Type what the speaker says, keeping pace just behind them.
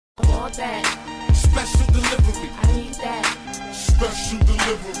want that. Special delivery. I need that. Special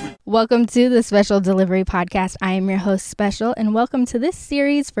delivery. Welcome to the Special Delivery Podcast. I am your host, Special, and welcome to this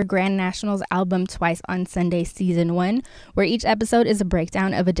series for Grand Nationxl's album Twice on Sunday Season 1, where each episode is a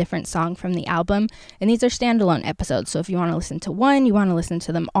breakdown of a different song from the album, and these are standalone episodes, so if you want to listen to one, you want to listen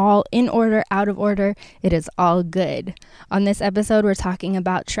to them all in order, out of order, it is all good. On this episode, we're talking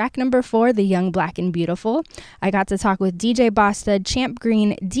about track number 4, The Young, Black, and Beautiful. I got to talk with DJ Basta, Champ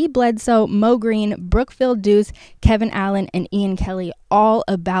Green, D. Bledsoe, Moe Green, Brookfield Duece, Kevin Allen, and Ian Kelly all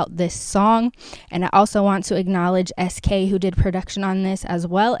about this song. And I also want to acknowledge SK, who did production on this, as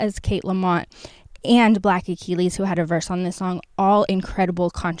well as Kate Lamont and Black Achilles, who had a verse on this song. All incredible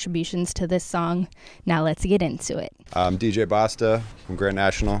contributions to this song. Now let's get into it. I'm DJ Basta from Grand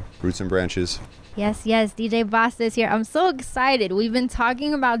Nationxl, Roots and Branches. Yes, DJ Basta is here. I'm so excited. We've been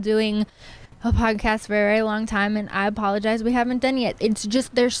talking about doing a podcast for a very long time, and I apologize we haven't done yet. It's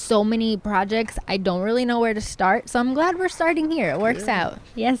just there's so many projects, I don't really know where to start, so I'm glad we're starting here. It works out.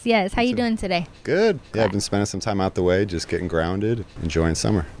 Yes. How you doing today? Good. Yeah, I've been spending some time out the way, just getting grounded, enjoying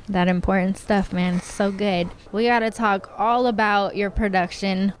summer. That important stuff, man. So good. We gotta talk all about your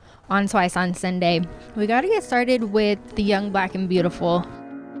production on Twice on Sunday. We gotta get started with The Young, Black, and Beautiful.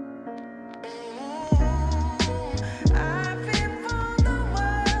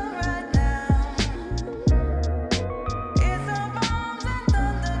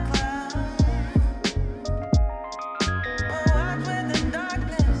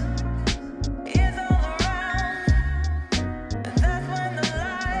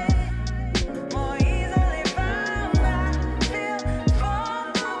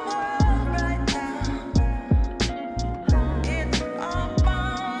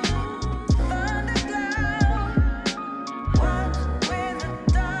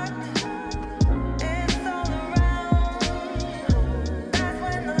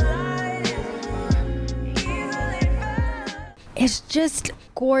 It's just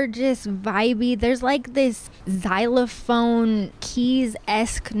gorgeous, vibey. There's like this xylophone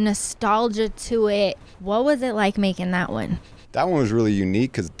keys-esque nostalgia to it. What was it like making that one? That one was really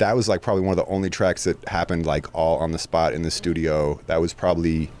unique because that was like probably one of the only tracks that happened like all on the spot in the studio. That was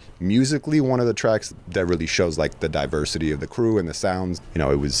probably musically one of the tracks that really shows like the diversity of the crew and the sounds. You know,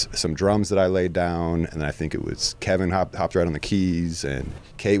 it was some drums that I laid down, and then I think it was Kevin hopped right on the keys, and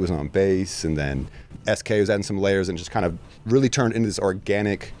Kate was on bass, and then SK was adding some layers and just kind of really turned into this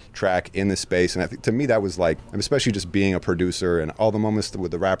organic track in the space. And I think to me that was like, especially just being a producer, and all the moments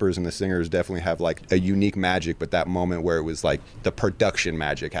with the rappers and the singers definitely have like a unique magic, but that moment where it was like the production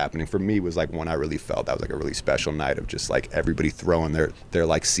magic happening for me was like one I really felt. That was like a really special night of just like everybody throwing their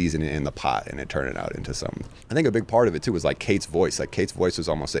like seasoning in the pot and it turning out into something. I think a big part of it too was like Kate's voice. Like Kate's voice was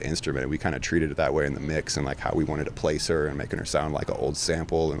almost an instrument, and we kind of treated it that way in the mix, and like how we wanted to place her and making her sound like an old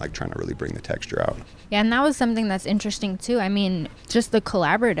sample and like trying to really bring the texture out. Yeah, and that was something that's interesting too. I mean, just the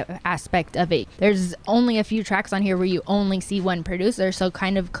collaborative aspect of it. There's only a few tracks on here where you only see one producer, so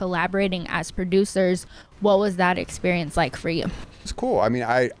kind of collaborating as producers. What was that experience like for you? It's cool. I mean,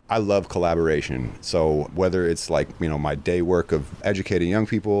 I love collaboration. So whether it's like, you know, my day work of educating young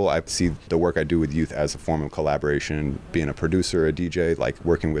people, I see the work I do with youth as a form of collaboration. Being a producer, a DJ, like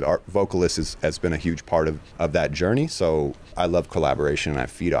working with art vocalists has been a huge part of that journey. So I love collaboration and I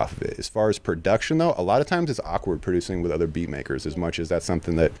feed off of it. As far as production though, a lot of times it's awkward producing with other beat makers, as much as that's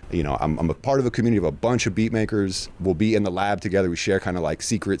something that, you know, I'm a part of a community of a bunch of beat makers. We'll be in the lab together. We share kind of like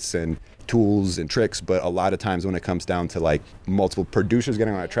secrets and tools and tricks, but a lot of times when it comes down to like multiple producers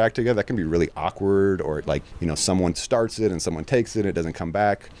getting on a track together, that can be really awkward, or like, you know, someone starts it and someone takes it and it doesn't come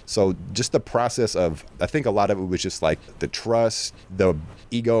back. So just the process of, I think a lot of it was just like the trust, the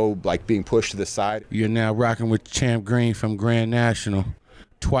ego like being pushed to the side. You're now rocking with Champ Green from Grand Nationxl,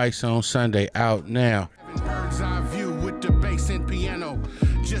 Twice on Sunday, out now. Bird's eye view with the bass and piano,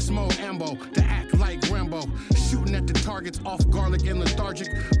 just more ambo to act like Rambo, shooting at the targets off garlic and lethargic.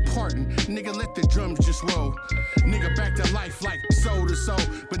 Pardon, nigga, let the drums just roll. Nigga, back to life like soul to soul,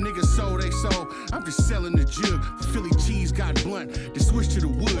 but niggas sold they soul. I'm just selling the jug. Philly cheese got blunt. The switch to the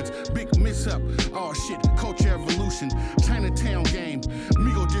woods, big miss up. Oh shit, culture evolution, Chinatown game,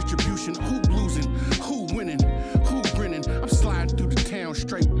 Migo distribution. Who losing? Who winning? Who grinning? I'm sliding through the town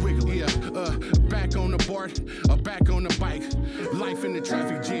straight wiggling. Yeah, back on the board, back on the bike. Life in the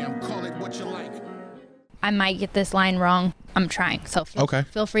traffic jam. Call it what you like. I might get this line wrong. I'm trying, so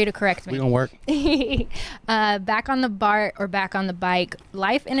feel free to correct me. We gonna work. Back on the BART or back on the bike.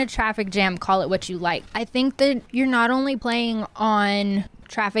 Life in a traffic jam. Call it what you like. I think that you're not only playing on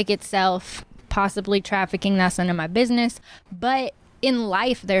traffic itself, possibly trafficking, that's none of my business, but in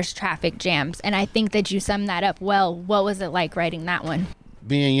life there's traffic jams, and I think that you sum that up well. What was it like writing that one?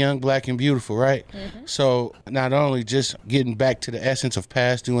 being young, black, and beautiful, right? So not only just getting back to the essence of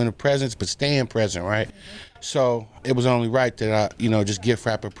past, doing the present, but staying present, right? So it was only right that I, just gift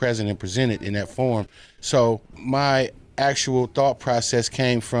wrap a present and present it in that form. So my actual thought process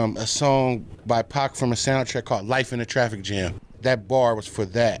came from a song by Pac from a soundtrack called Life in a Traffic Jam. That bar was for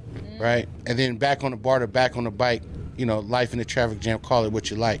that, right? And then back on the bar to back on the bike, life in the traffic jam, call it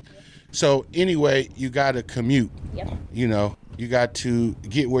what you like. So anyway, you got to commute, you got to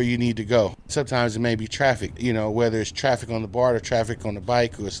get where you need to go. Sometimes it may be traffic, whether it's traffic on the bar or traffic on the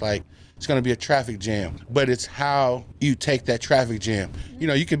bike, or it's like, it's going to be a traffic jam, but it's how you take that traffic jam.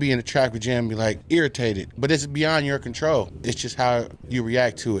 You can be in a traffic jam and be like irritated, but it's beyond your control. It's just how you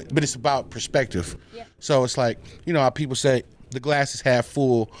react to it. But it's about perspective. Yeah. So it's like, how people say, the glass is half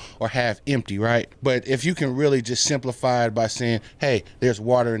full or half empty, right? But if you can really just simplify it by saying, hey, there's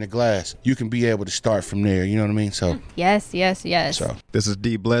water in the glass, you can be able to start from there. You know what I mean? So yes. So this is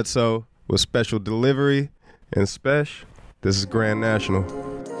D Bledsoe with Special Delivery and Spesh. This is Grand National.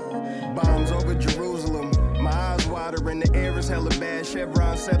 Bombs over Jerusalem, my eyes wider and the air is hella bad.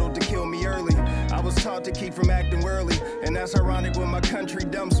 Chevron settled to kill me early. I was taught to keep from acting whirly, and that's ironic when my country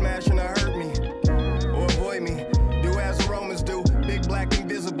dumb smashing to hurt me or avoid me. Do as the Romans do, big black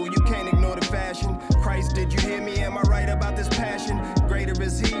invisible, you can't ignore the fashion. Christ, did you hear me? Am I right about this passion? Greater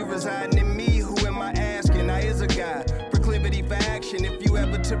is he residing in me, who am I asking? I is a God, proclivity for action. If you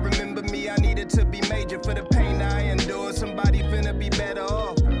ever to remember me, I needed to be major for the pain I endure. Somebody finna be better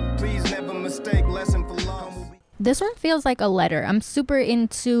off. Please never mistake, lesson for long. This one feels like a letter. I'm super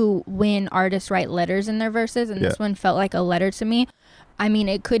into when artists write letters in their verses, and this one felt like a letter to me. I mean,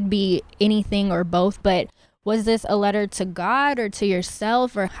 it could be anything or both, but was this a letter to God or to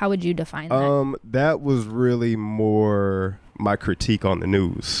yourself, or how would you define that? That was really more my critique on the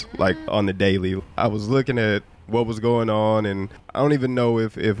news, like on the daily. I was looking at what was going on, and I don't even know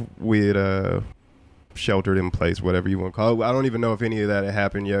if we had sheltered in place, whatever you want to call it. I don't even know if any of that had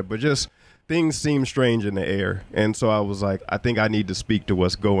happened yet, but just things seem strange in the air. And so I was like, I think I need to speak to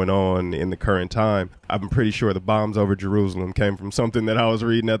what's going on in the current time. I'm pretty sure the bombs over Jerusalem came from something that I was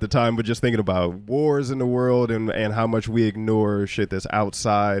reading at the time, but just thinking about wars in the world and how much we ignore shit that's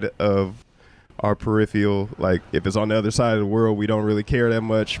outside of our peripheral. Like, if it's on the other side of the world, we don't really care that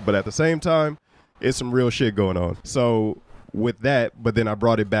much. But at the same time, it's some real shit going on. So with that, but then I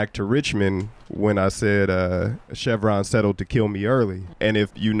brought it back to Richmond when I said Chevron settled to kill me early. And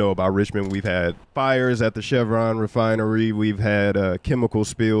if you know about Richmond, we've had fires at the Chevron refinery. We've had chemical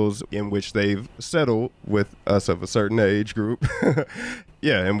spills in which they've settled with us of a certain age group.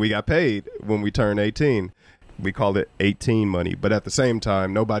 Yeah, and we got paid when we turned 18. We called it 18 money. But at the same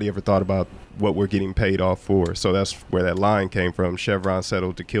time, nobody ever thought about what we're getting paid off for. So that's where that line came from. Chevron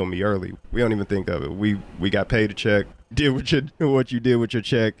settled to kill me early. We don't even think of it. We got paid a check, did what you did with your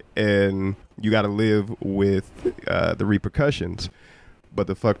check, and you got to live with the repercussions. But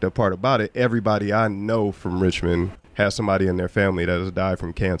the fucked up part about it, everybody I know from Richmond has somebody in their family that has died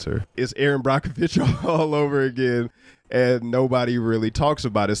from cancer. It's Aaron Brockovich all over again, and nobody really talks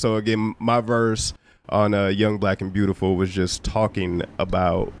about it. So again, my verse on Young, Black, and Beautiful was just talking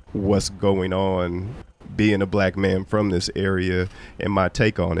about what's going on being a black man from this area and my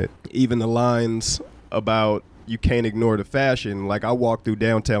take on it. Even the lines about you can't ignore the fashion. Like, I walk through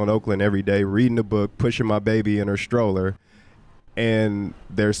downtown Oakland every day reading a book, pushing my baby in her stroller, and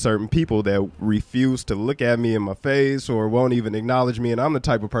there's certain people that refuse to look at me in my face or won't even acknowledge me. And I'm the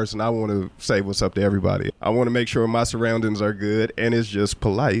type of person, I want to say what's up to everybody. I want to make sure my surroundings are good, and it's just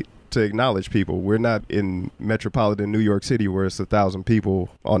polite to acknowledge people. We're not in metropolitan New York City where it's 1,000 people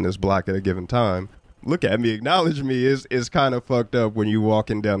on this block at a given time. Look at me, acknowledge me is kind of fucked up when you're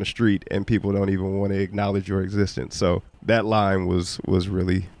walking down the street and people don't even want to acknowledge your existence. So that line was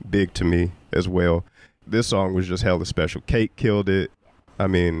really big to me as well. This song was just hella special. Kate killed it. I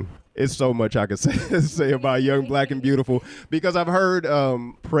mean, it's so much I could say about Young, Black, and Beautiful, because I've heard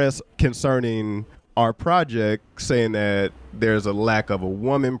press concerning our project saying that there's a lack of a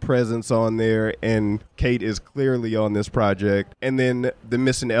woman presence on there, and Kate is clearly on this project, and then the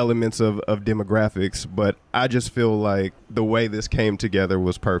missing elements of demographics. But I just feel like the way this came together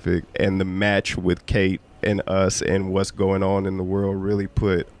was perfect, and the match with Kate and us and what's going on in the world really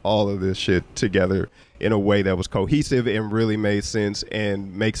put all of this shit together in a way that was cohesive and really made sense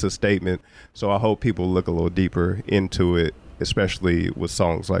and makes a statement. So I hope people look a little deeper into it, especially with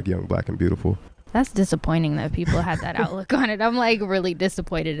songs like Young, Black, and Beautiful. That's disappointing that people had that outlook on it. I'm like really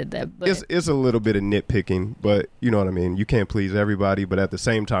disappointed at that. But it's a little bit of nitpicking, but you know what I mean? You can't please everybody, but at the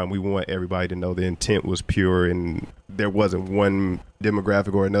same time, we want everybody to know the intent was pure and there wasn't one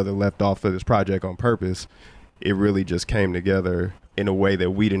demographic or another left off of this project on purpose. It really just came together in a way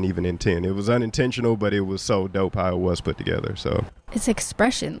that we didn't even intend. It was unintentional, but it was so dope how it was put together. So it's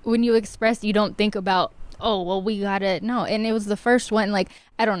expression. When you express, you don't think about, oh, well, we gotta, no. And it was the first one, like,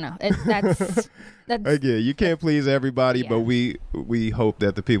 I don't know. That's again, you can't please everybody, but we hope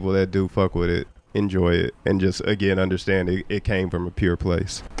that the people that do fuck with it enjoy it and just, again, understand it came from a pure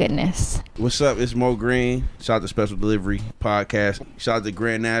place. Goodness. What's up? It's Moe Green. Shout out to Special Delivery Podcast. Shout out to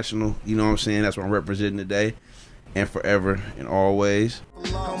Grand Nationxl. You know what I'm saying? That's what I'm representing today and forever and always.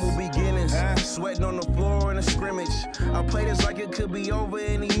 Humble beginnings, sweating on the floor in a scrimmage. I play this like it could be over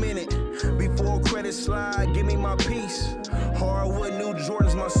any minute. Before credit slide, give me my piece. Hardwood, new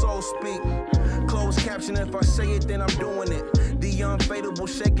Jordans, my soul speak. Closed caption, if I say it, then I'm doing it. The unfadable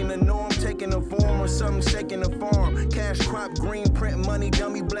shaking the norm, taking the form or something shaking the farm. Cash crop, green print, money,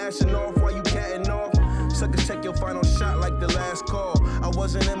 dummy blasting off while you catting off. Suckers take your final shot like the last call. I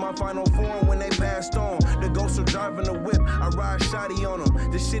wasn't in my final form when they passed on. The ghosts are driving the whip, I ride shoddy on them.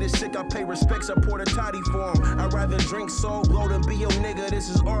 This shit is sick, I pay respects, I pour the toddy for them. I'd rather drink Soul Glow than be your nigga. This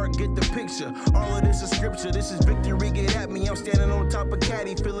is art, get the picture. All of this is scripture, this is victory, get at me. I'm standing on top of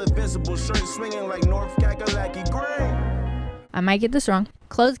caddy, feel invincible. Shirt swinging like North Kakalaki Green. I might get this wrong.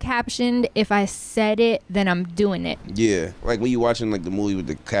 Closed captioned, if I said it, then I'm doing it. Yeah, like when you watching like the movie with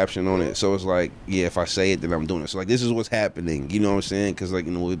the caption on it, so it's like, yeah, if I say it, then I'm doing it. So like this is what's happening, you know what I'm saying? Because like,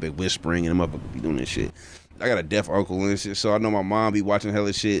 you know, we be whispering and the motherfucker be doing this shit. I got a deaf uncle and shit, so I know my mom be watching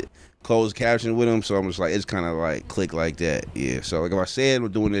hella shit closed caption with him, so I'm just like, it's kind of like click like that. Yeah, so like if I said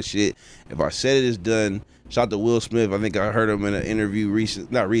I'm doing this shit, if I said it, it's done. Shout out to Will Smith. I think I heard him in an interview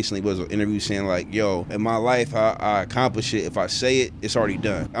not recently, but it was an interview saying like, yo, in my life, I accomplish it. If I say it, it's already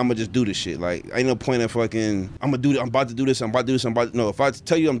done. I'm gonna just do this shit. Like, ain't no point in fucking, I'm about to do this, no, if I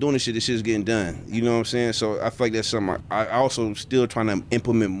tell you I'm doing this shit's getting done. You know what I'm saying? So I feel like that's something I also still trying to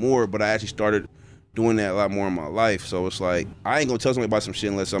implement more, but I actually started doing that a lot more in my life. So it's like, I ain't gonna tell somebody about some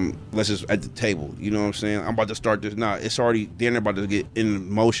shit unless it's at the table. You know what I'm saying? I'm about to start this. Nah, it's already, they're about to get in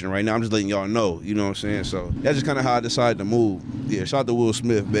motion right now. I'm just letting y'all know. You know what I'm saying? So that's just kind of how I decided to move. Yeah, shout out to Will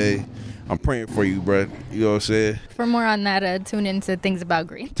Smith, babe. I'm praying for you, bro. You know what I'm saying? For more on that, tune into Things About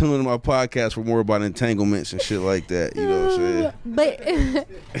Green. Tune into my podcast for more about entanglements and shit like that. You know what I'm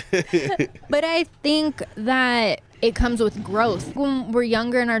saying? But I think that it comes with growth. When we're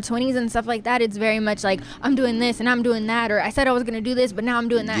younger in our 20s and stuff like that, it's very much like, I'm doing this and I'm doing that, or I said I was going to do this, but now I'm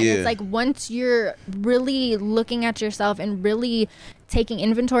doing that. Yeah. And it's like, once you're really looking at yourself and really taking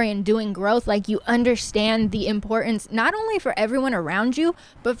inventory and doing growth, like, you understand the importance, not only for everyone around you,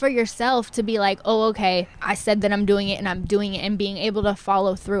 but for yourself to be like, oh, okay, I said that I'm doing it and I'm doing it, and being able to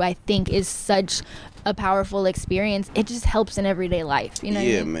follow through, I think, is such a powerful experience. It just helps in everyday life, you know?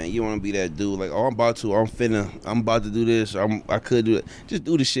 Yeah, what I mean? Man, you want to be that dude like, oh, I'm about to do this, I could do it. Just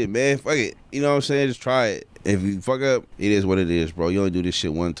do the shit, man. Fuck it. You know what I'm saying? Just try it. If you fuck up, it is what it is, bro. You only do this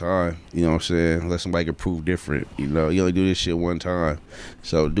shit one time. You know what I'm saying? Unless somebody can prove different. You know, you only do this shit one time.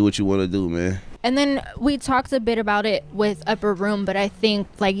 So do what you want to do, man. And then we talked a bit about it with Upper Room, but I think,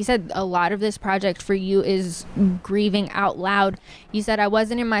 like you said, a lot of this project for you is grieving out loud. You said, I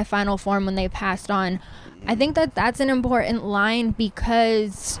wasn't in my final form when they passed on. I think that that's an important line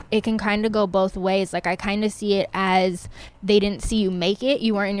because it can kind of go both ways. Like, I kind of see it as they didn't see you make it.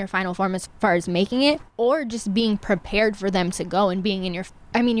 You weren't in your final form as far as making it, or just being prepared for them to go and being in your,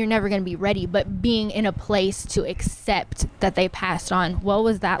 I mean, you're never going to be ready, but being in a place to accept that they passed on. What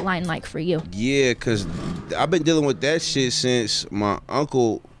was that line like for you? Yeah, because I've been dealing with that shit since my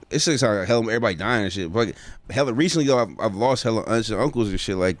uncle. It's just like hell, everybody dying and shit. But hella recently though, I've lost hella aunts and uncles and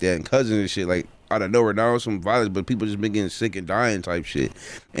shit like that, and cousins and shit, like out of nowhere. Now some violence, but people just been getting sick and dying type shit,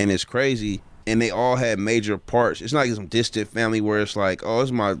 and it's crazy. And they all had major parts. It's not like some distant family where it's like, oh,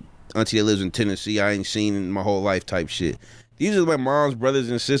 it's my auntie that lives in Tennessee I ain't seen in my whole life type shit. These are my mom's brothers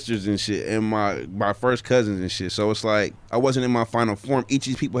and sisters and shit, and my first cousins and shit. So it's like, I wasn't in my final form. Each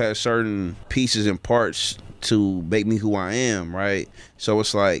of these people had certain pieces and parts to make me who I am, right? So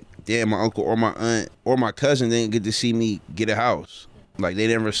it's like, damn, my uncle or my aunt or my cousin didn't get to see me get a house. Like, they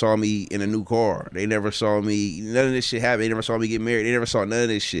never saw me in a new car. They never saw me, none of this shit happen. They never saw me get married. They never saw none of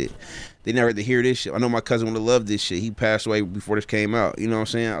this shit. They never had to hear this shit. I know my cousin would have loved this shit. He passed away before this came out. You know what I'm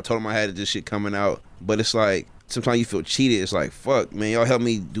saying? I told him I had this shit coming out. But it's like, sometimes you feel cheated. It's like, fuck, man, y'all helped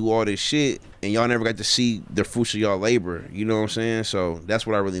me do all this shit, and y'all never got to see the fruits of y'all labor. You know what I'm saying? So that's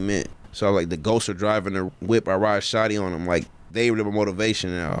what I really meant. So like, the ghosts are driving the whip, I ride shoddy on them. Like, they were my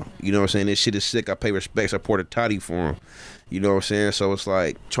motivation now. You know what I'm saying? This shit is sick. I pay respects. I pour the toddy for them. You know what I'm saying? So it's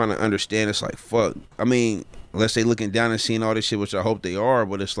like, trying to understand. It's like, fuck. I mean, unless they looking down and seeing all this shit, which I hope they are,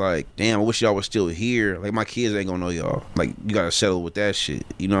 but it's like, damn, I wish y'all was still here. Like, my kids ain't gonna know y'all. Like, you gotta settle with that shit.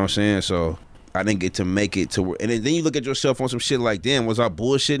 You know what I'm saying? So I didn't get to make it to where, and then you look at yourself on some shit like, damn, was I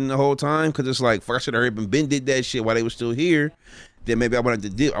bullshitting the whole time? Because it's like, fuck, I should have heard Ben did that shit while they were still here. Then maybe I would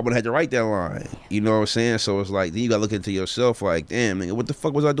have had to write that line. You know what I'm saying? So it's like, then you gotta look into yourself like, damn, nigga, what the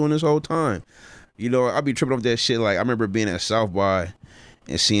fuck was I doing this whole time? You know, I be tripping off that shit. Like, I remember being at South by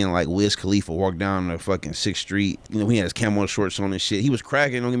and seeing like Wiz Khalifa walk down the fucking 6th Street. You know, he had his camo shorts on and shit. He was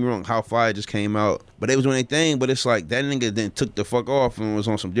cracking, don't get me wrong, How Fly just came out. But they was doing their thing, but it's like that nigga then took the fuck off and was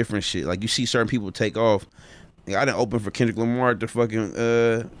on some different shit. Like, you see certain people take off. Like, I didn't open for Kendrick Lamar at the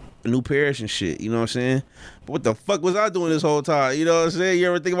fucking New Paris and shit, you know what I'm saying? But what the fuck was I doing this whole time? You know what I'm saying? You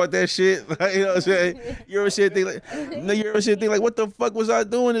ever think about that shit? Like, you know what I'm saying? You ever think like, what the fuck was I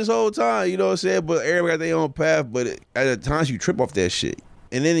doing this whole time? You know what I'm saying? But everybody got their own path, but at times you trip off that shit.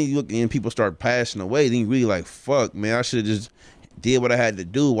 And then you look and people start passing away, then you really like, fuck, man, I should have just did what I had to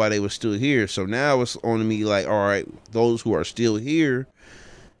do while they were still here. So now it's on me like, all right, those who are still here,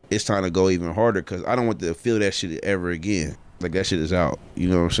 it's time to go even harder, because I don't want to feel that shit ever again. Like, that shit is out. You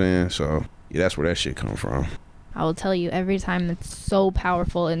know what I'm saying? So, yeah, that's where that shit come from. I will tell you, every time it's so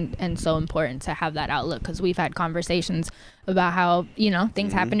powerful and so important to have that outlook, because we've had conversations about how, you know,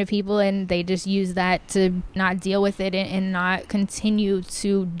 things happen to people and they just use that to not deal with it and not continue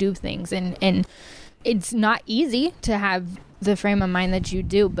to do things. And it's not easy to have the frame of mind that you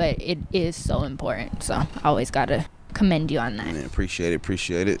do, but it is so important. So I always got to commend you on that. Man, appreciate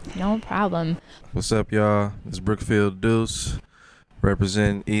it. No problem. What's up, y'all? It's Brookfield Duece.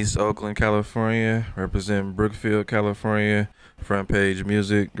 Represent East Oakland, California. Represent Brookfield, California. Front Page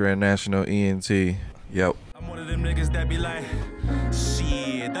Music, Grand Nationxl ENT. Yep. I'm one of them niggas that be like,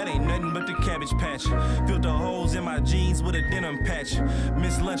 shit, that ain't nothing but the Cabbage Patch. Filled the holes in my jeans with a denim patch.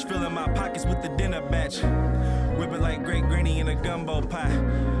 Miss lunch filling my pockets with the dinner batch. Whip it like Great Granny in a gumbo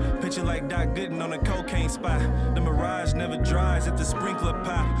pie. Picture like Doc Gooden on a cocaine spot. The mirage never dries at the sprinkler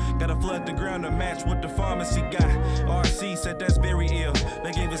pop. Gotta flood the ground to match what the pharmacy got. RC said that's very ill.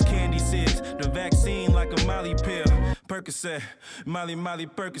 They gave us candy cids. The vaccine like a Molly pill. Percocet, Molly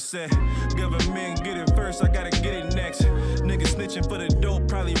Percocet. Government get it first, I gotta get it next. Niggas snitching for the dope,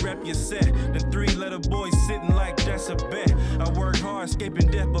 probably rep your set. The 3-letter boys sitting like that's a bet. I worked hard,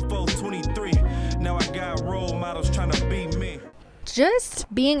 escaping death before 23. Now I got role models trying to be me.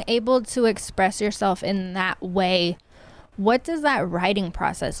 Just being able to express yourself in that way, what does that writing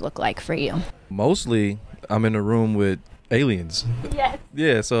process look like for you? Mostly, I'm in a room with aliens. Yes.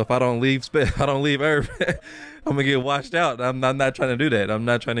 Yeah, so if I don't leave Earth, I'm gonna get washed out. I'm not trying to do that. I'm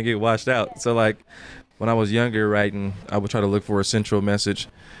not trying to get washed out. So like, when I was younger writing, I would try to look for a central message,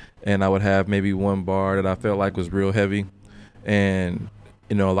 and I would have maybe one bar that I felt like was real heavy. And,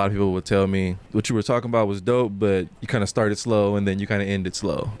 you know, a lot of people would tell me, what you were talking about was dope, but you kind of started slow and then you kind of ended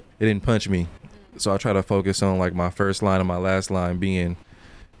slow. It didn't punch me. So I try to focus on like my first line and my last line being,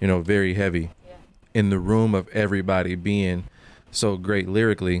 you know, very heavy. In the room of everybody being so great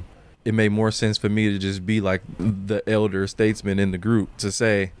lyrically, it made more sense for me to just be like the elder statesman in the group, to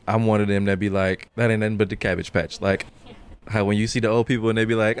say I'm one of them that be like, that ain't nothing but the Cabbage Patch. Like how when you see the old people and they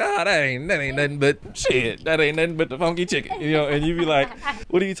be like, that ain't nothing but shit, that ain't nothing but the funky chicken, you know, and you be like,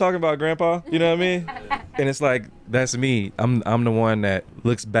 what are you talking about, grandpa? You know what I mean? And it's like, that's me. I'm the one that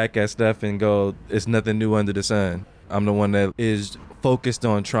looks back at stuff and go, it's nothing new under the sun. I'm the one that is focused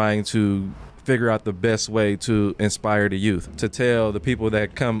on trying to figure out the best way to inspire the youth, to tell the people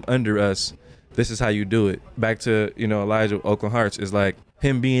that come under us, this is how you do it. Back to, you know, Elijah Oakland Hearts, is like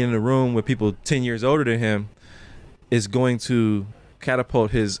him being in a room with people 10 years older than him is going to catapult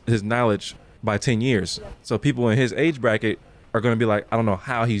his knowledge by 10 years. So people in his age bracket are going to be like, I don't know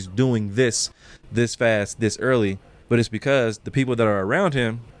how he's doing this fast, this early, but it's because the people that are around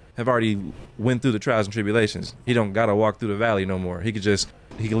him have already went through the trials and tribulations. He don't got to walk through the valley no more. He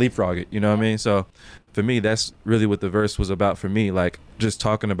can leapfrog it, you know what I mean? So for me, that's really what the verse was about for me, like just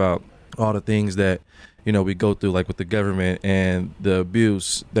talking about all the things that, you know, we go through, like with the government and the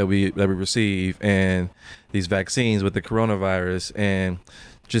abuse that we receive, and these vaccines with the coronavirus, and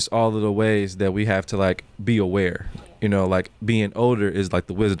just all of the ways that we have to like be aware, you know, like being older is like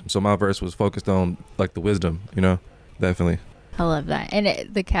the wisdom. So my verse was focused on like the wisdom, you know, definitely. I love that.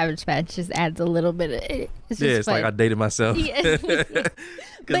 And the Cabbage Patch just adds a little bit of it. It's like I dated myself.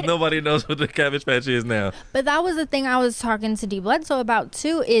 Because nobody knows what the Cabbage Patch is now. But that was the thing I was talking to D. Bledsoe about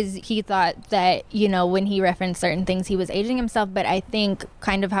too, is he thought that, you know, when he referenced certain things, he was aging himself. But I think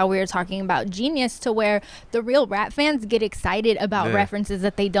kind of how we were talking about Genius, to where the real rap fans get excited about references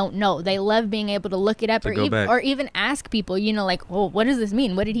that they don't know. They love being able to look it up or even ask people, you know, like, well, what does this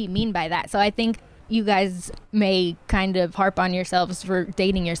mean? What did he mean by that? So I think you guys may kind of harp on yourselves for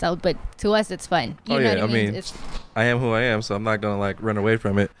dating yourself, but to us it's fun. You know what I mean? I am who I am, so I'm not gonna like run away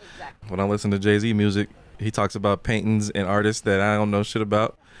from it. Exactly. When I listen to Jay-Z music, he talks about paintings and artists that I don't know shit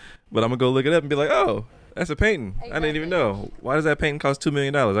about, but I'm gonna go look it up and be like, oh, that's a painting. Exactly. I didn't even know. Why does that painting cost $2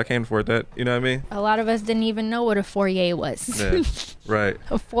 million? I can't afford that. You know what I mean? A lot of us didn't even know what a foyer was. Yeah, right.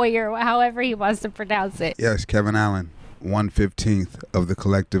 A foyer, however he wants to pronounce it. Yes, Kevin Allen, 1/15th of the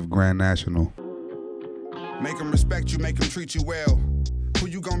collective Grand Nationxl. Make them respect you, make them treat you well. Who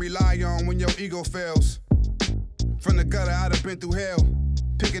you gonna rely on when your ego fails? From the gutter, I'd have been through hell.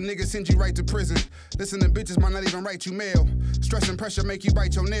 Pick a nigga, send you right to prison. Listen to bitches might not even write you mail. Stress and pressure make you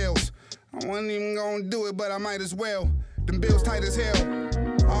bite your nails. I wasn't even gonna do it, but I might as well. Them bills tight as hell.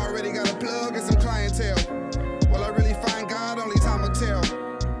 I already got a plug and some clientele. Will I really find God? Only time will tell.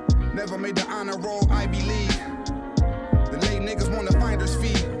 Never made the honor roll Ivy League. The late niggas want the finder's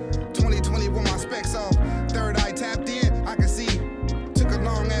fee. 2020 with my specs off. Third eye tapped in, I can see. Took a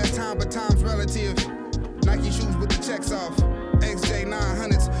long ass time, but time's relative. Nike shoes with the checks off. XJ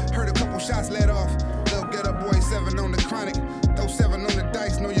 900s, heard a couple shots let off. Little get up boy, 7 on the chronic. Throw 7 on the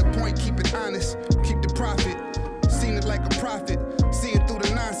dice, know your point, keep it honest. Keep the profit, seen it like a prophet. See it through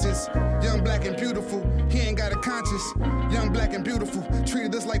the nonsense. Young, black, and beautiful, he ain't got a conscience. Young, black, and beautiful,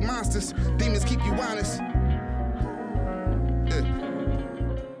 treated us like monsters. Demons keep you honest.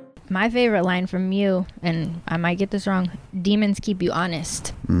 My favorite line from you, and I might get this wrong, demons keep you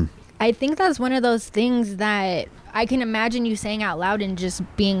honest. I think that's one of those things that I can imagine you saying out loud and just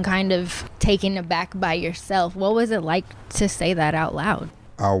being kind of taken aback by yourself. What was it like to say that out loud?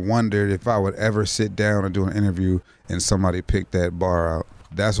 I wondered if I would ever sit down and do an interview and somebody picked that bar out.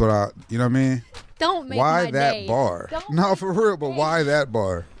 That's what you know what I mean? Don't make why my that day. bar? Don't No, for real, but why that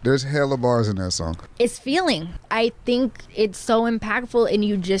bar? There's hella bars in that song. It's feeling. I think it's so impactful and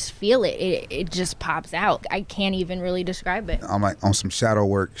you just feel it. It just pops out. I can't even really describe it. I'm like on some shadow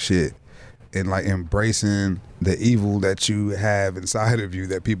work shit and like embracing the evil that you have inside of you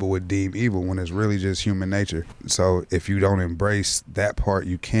that people would deem evil when it's really just human nature. So if you don't embrace that part,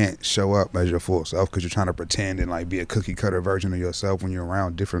 you can't show up as your full self because you're trying to pretend and like be a cookie cutter version of yourself when you're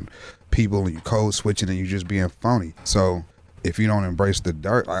around different people and you code switching and you just being phony. So if you don't embrace the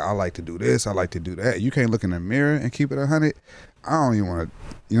dark, like, I like to do this, I like to do that. You can't look in the mirror and keep it 100. I don't even want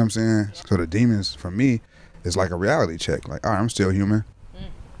to, you know what I'm saying? So the demons for me is like a reality check. Like, all right, I'm still human.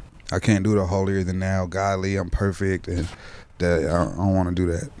 I can't do the holier than thou, godly, I'm perfect, and that I don't want to do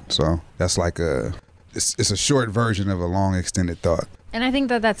that. So that's like it's a short version of a long extended thought. And I think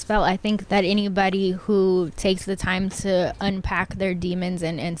that that's felt. I think that anybody who takes the time to unpack their demons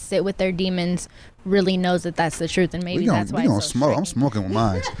and sit with their demons really knows that that's the truth, and maybe that's why we gonna it's so smoke. striking. I'm smoking with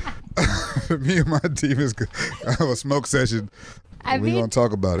mine. Me and my demons, I have a smoke session. We gonna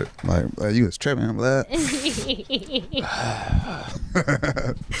talk about it. Like you was tripping, blah.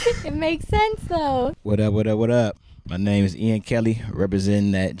 It makes sense though. What up? My name is Ian Kelly,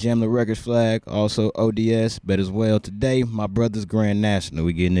 representing that Jamla Records flag, also ODS, but as well today, my brother's Grand Nationxl.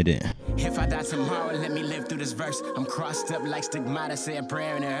 We getting it in. If I die tomorrow, let me live through this verse. I'm crossed up like stigmata, say a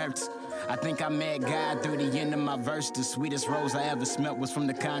prayer and it hurts. I think I met God through the end of my verse. The sweetest rose I ever smelt was from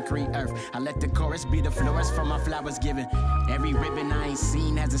the concrete earth. I let the chorus be the florist for my flowers given. Every ribbon I ain't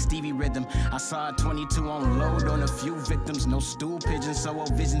seen has a Stevie rhythm. I saw a 22 on load on a few victims. No stool pigeons, so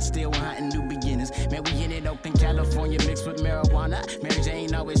old vision still hunting new beginnings. Man, we in it, Oakland, California, mixed with marijuana. Mary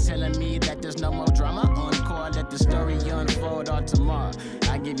Jane always telling me that there's no more drama. Encore, let the story unfold all tomorrow.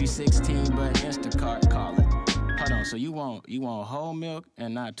 I give you 16, but Instacart call it. Hold on, so you want whole milk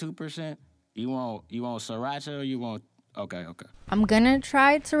and not 2%? You want sriracha or you want okay. I'm gonna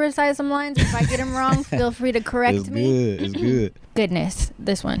try to recite some lines. If I get them wrong, feel free to correct me. It's good. Goodness,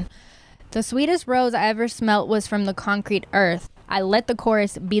 this one. The sweetest rose I ever smelt was from the concrete earth. I let the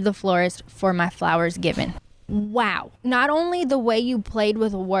chorus be the florist for my flowers given. Wow. Not only the way you played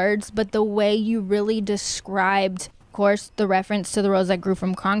with words, but the way you really described, of course, the reference to the rose that grew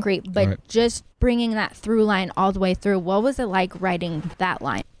from concrete, but right. Just bringing that through line all the way through. What was it like writing that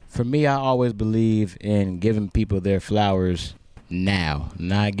line? For me, I always believe in giving people their flowers now,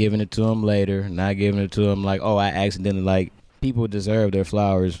 not giving it to them later, not giving it to them like, oh, I accidentally, like, people deserve their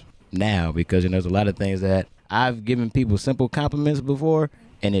flowers now because, you know, there's a lot of things that I've given people simple compliments before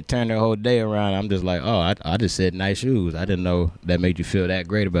and it turned their whole day around. I'm just like, oh, I just said nice shoes. I didn't know that made you feel that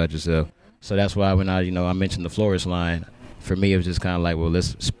great about yourself. So that's why when I mentioned the florist line, for me, it was just kind of like, well,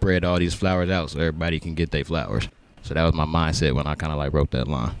 let's spread all these flowers out so everybody can get their flowers. So that was my mindset when I kind of like wrote that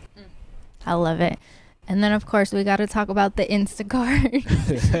line. I love it. And then, of course, we got to talk about the Instacart.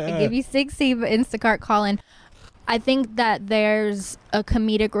 I give you 16, but Instacart calling. I think that there's a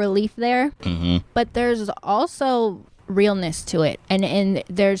comedic relief there, but there's also realness to it, and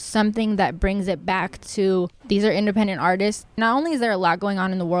there's something that brings it back to these are independent artists. Not only is there a lot going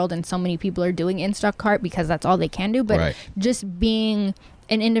on in the world and so many people are doing Instacart because that's all they can do, but just being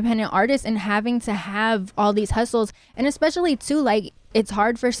an independent artist and having to have all these hustles, and especially too, like, it's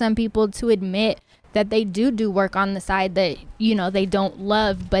hard for some people to admit that they do work on the side that, you know, they don't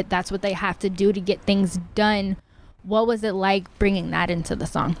love, but that's what they have to do to get things done. What was it like bringing that into the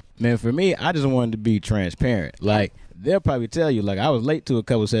song? Man, for me, I just wanted to be transparent. Like, they'll probably tell you, like, I was late to a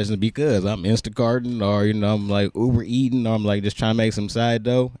couple sessions because I'm Instacarting, or, you know, I'm like Uber eating, or I'm like just trying to make some side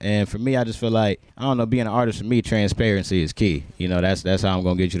dough. And for me, I just feel like, I don't know, being an artist, for me, transparency is key. You know, that's how I'm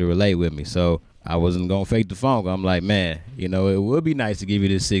going to get you to relate with me. So I wasn't going to fake the funk. I'm like, man, you know, it would be nice to give you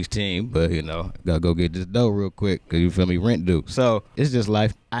this 16, but, you know, got to go get this dough real quick because, you feel me, rent due. So it's just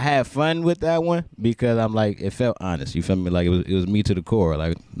life. I had fun with that one because I'm like, it felt honest. You feel me? Like, it was me to the core,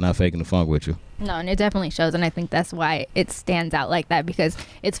 like, not faking the funk with you. No, and it definitely shows, and I think that's why it stands out like that, because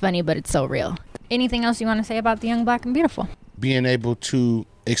it's funny, but it's so real. Anything else you want to say about the Young, Black, and Beautiful? Being able to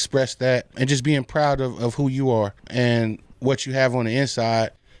express that and just being proud of who you are and what you have on the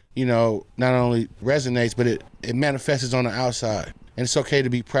inside, you know, not only resonates, but it manifests on the outside. And it's okay to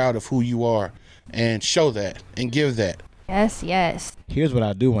be proud of who you are and show that and give that. Yes, yes. Here's what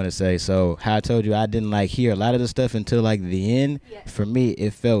I do want to say. So how I told you I didn't like hear a lot of the stuff until like the end. Yes. For me,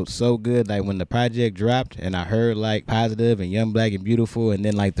 it felt so good. Like when the project dropped and I heard like Positive and Young, Black, and Beautiful, and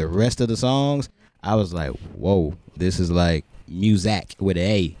then like the rest of the songs, I was like, whoa, this is like music with an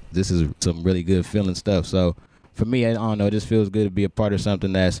A. This is some really good feeling stuff. So for me, I don't know, it just feels good to be a part of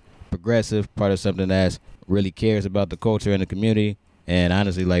something that's progressive, part of something that's really cares about the culture and the community. And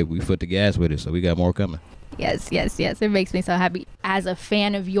honestly, like, we foot the gas with it, so we got more coming. Yes, yes, yes. It makes me so happy. As a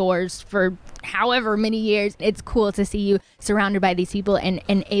fan of yours for however many years, it's cool to see you surrounded by these people and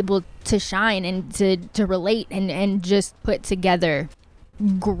able to shine and to relate and just put together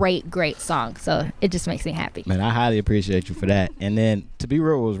great songs. So it just makes me happy. Man, I highly appreciate you for that. And then, to be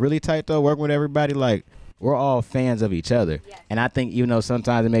real, it was really tight, though, working with everybody. Like, we're all fans of each other. Yes. And I think, even though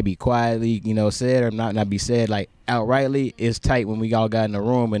sometimes it may be quietly, you know, said or not be said, like, outrightly, it's tight when we all got in the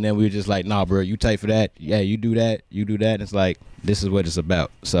room and then we were just like, nah, bro, you tight for that. Yeah, you do that. And it's like, this is what it's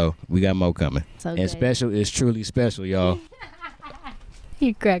about. So we got more coming. So and good. Special is truly special, y'all.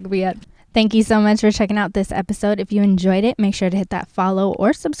 You crack me up. Thank you so much for checking out this episode. If you enjoyed it, make sure to hit that follow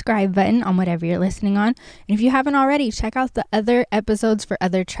or subscribe button on whatever you're listening on. And if you haven't already, check out the other episodes for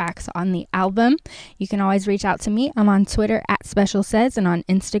other tracks on the album. You can always reach out to me. I'm on Twitter @SpecialSays, and on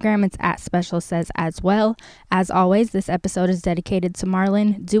Instagram it's @SpecialSays as well. As always, this episode is dedicated to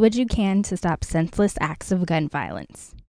Marlon. Do what you can to stop senseless acts of gun violence.